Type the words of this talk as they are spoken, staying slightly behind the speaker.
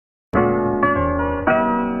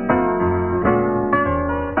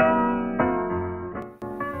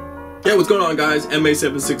Hey, what's going on, guys?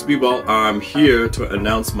 MA76 B-Ball. I'm here to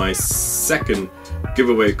announce my second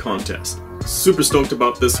giveaway contest. Super stoked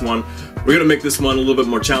about this one. We're gonna make this one a little bit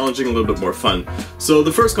more challenging, a little bit more fun. So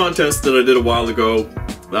the first contest that I did a while ago,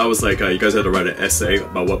 that was like you guys had to write an essay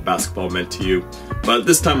about what basketball meant to you. But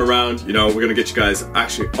this time around, you know, we're gonna get you guys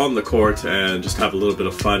actually on the court and just have a little bit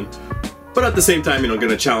of fun. But at the same time, you know,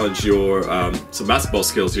 gonna challenge your some basketball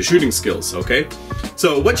skills, your shooting skills. Okay.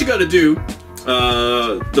 So what you got to do.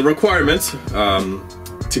 The requirements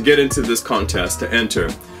to get into this contest, to enter,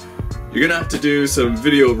 you're gonna have to do some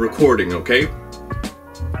video recording, okay?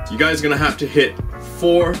 You guys are gonna have to hit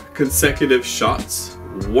 4 consecutive shots,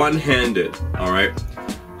 one-handed, alright?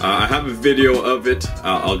 I have a video of it.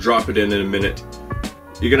 I'll drop it in a minute.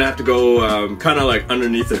 You're gonna have to go kind of like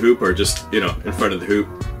underneath the hoop, or just, you know, in front of the hoop.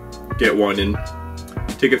 Get one in.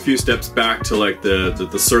 Take a few steps back to like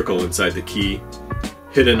the circle inside the key.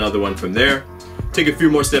 Hit another one from there. Take a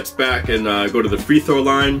few more steps back and go to the free throw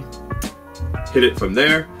line. Hit it from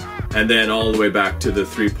there, and then all the way back to the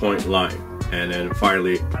 3-point line, and then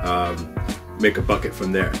finally make a bucket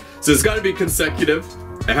from there. So it's got to be consecutive.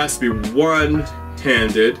 It has to be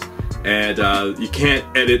one-handed, and you can't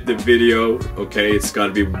edit the video. Okay, it's got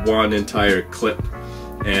to be one entire clip.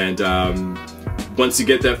 And once you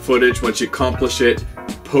get that footage, once you accomplish it,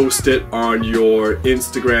 post it on your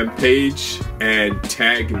Instagram page and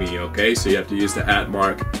tag me, okay? So you have to use the @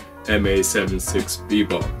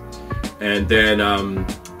 MA76BBall. And then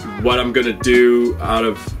what I'm gonna do out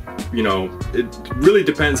of, you know, it really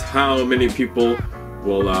depends how many people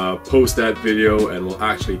will post that video and will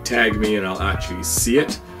actually tag me, and I'll actually see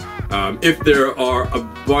it. If there are a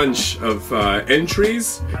bunch of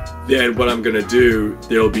entries, then what I'm gonna do,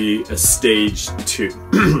 there'll be a stage 2.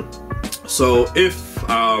 So if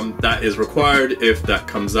that is required, if that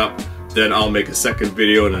comes up, then I'll make a second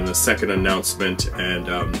video and then a second announcement, and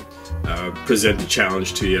present the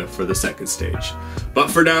challenge to you for the second stage. But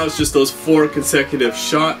for now, it's just those 4 consecutive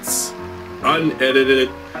shots, unedited,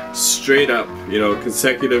 straight up, you know,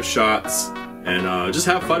 consecutive shots, and just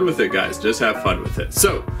have fun with it, guys. Just have fun with it.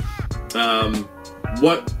 So,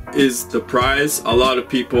 what is the prize? A lot of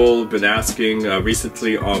people have been asking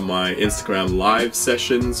recently on my Instagram live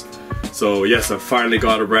sessions. So yes, I finally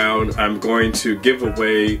got around. I'm going to give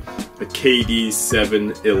away a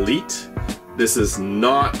KD7 Elite. This is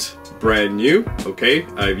not brand new, okay?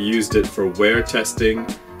 I've used it for wear testing.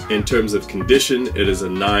 In terms of condition, it is a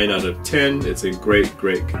 9 out of 10. It's in great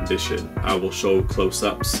condition. I will show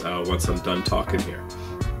close-ups once I'm done talking here.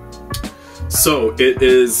 So it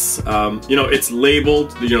is, you know, it's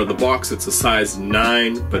labeled, you know, the box, it's a size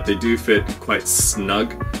 9, but they do fit quite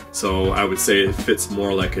snug. So I would say it fits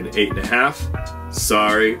more like an 8.5.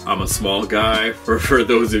 Sorry, I'm a small guy. For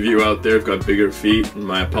those of you out there who've got bigger feet,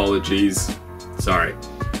 my apologies. Sorry.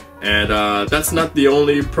 And that's not the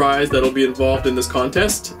only prize that'll be involved in this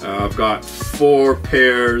contest. I've got 4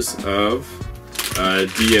 pairs of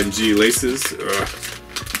DMG laces.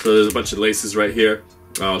 So there's a bunch of laces right here.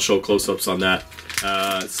 I'll show close-ups on that.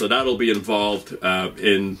 So that'll be involved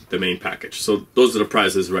in the main package. So those are the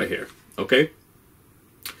prizes right here, okay?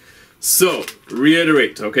 So,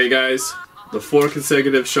 reiterate, okay guys? The 4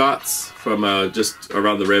 consecutive shots from just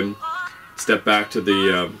around the rim. Step back to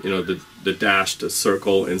the, you know, the dashed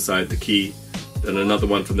circle inside the key. Then another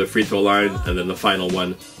one from the free throw line, and then the final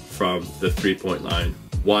one from the 3-point line.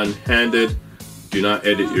 One-handed. Do not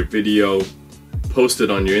edit your video. Post it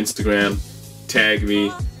on your Instagram. Tag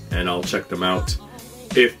me, and I'll check them out.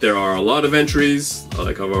 If there are a lot of entries,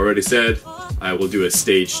 like I've already said, I will do a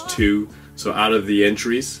stage 2. So out of the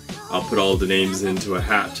entries, I'll put all the names into a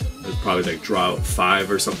hat. I'll probably like draw out 5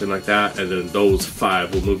 or something like that, and then those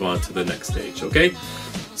 5 will move on to the next stage, okay?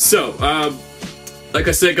 So, like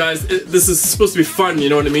I said, guys, this is supposed to be fun, you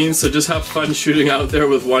know what I mean? So just have fun shooting out there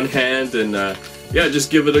with one hand, and yeah, just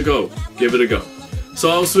give it a go. Give it a go. So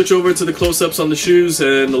I'll switch over to the close-ups on the shoes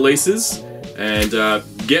and the laces, and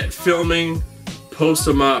get filming, post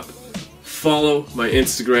them up, follow my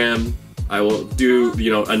Instagram. I will do, you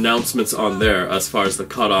know, announcements on there as far as the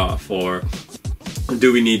cutoff, or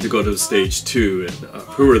do we need to go to stage 2, and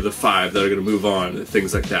who are the 5 that are going to move on, and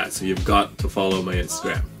things like that. So you've got to follow my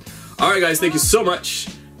Instagram. Alright guys, thank you so much.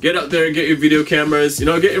 Get out there and get your video cameras, you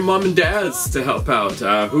know, get your mom and dads to help out,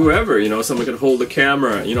 whoever, you know, someone can hold the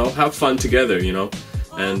camera, you know, have fun together, you know.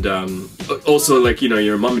 And also, like, you know,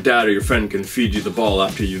 your mom and dad or your friend can feed you the ball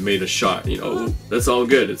after you've made a shot, you know. That's all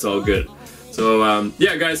good, it's all good. So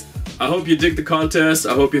yeah guys, I hope you dig the contest.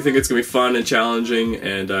 I hope you think it's gonna be fun and challenging,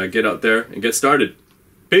 and get out there and get started.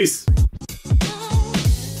 Peace.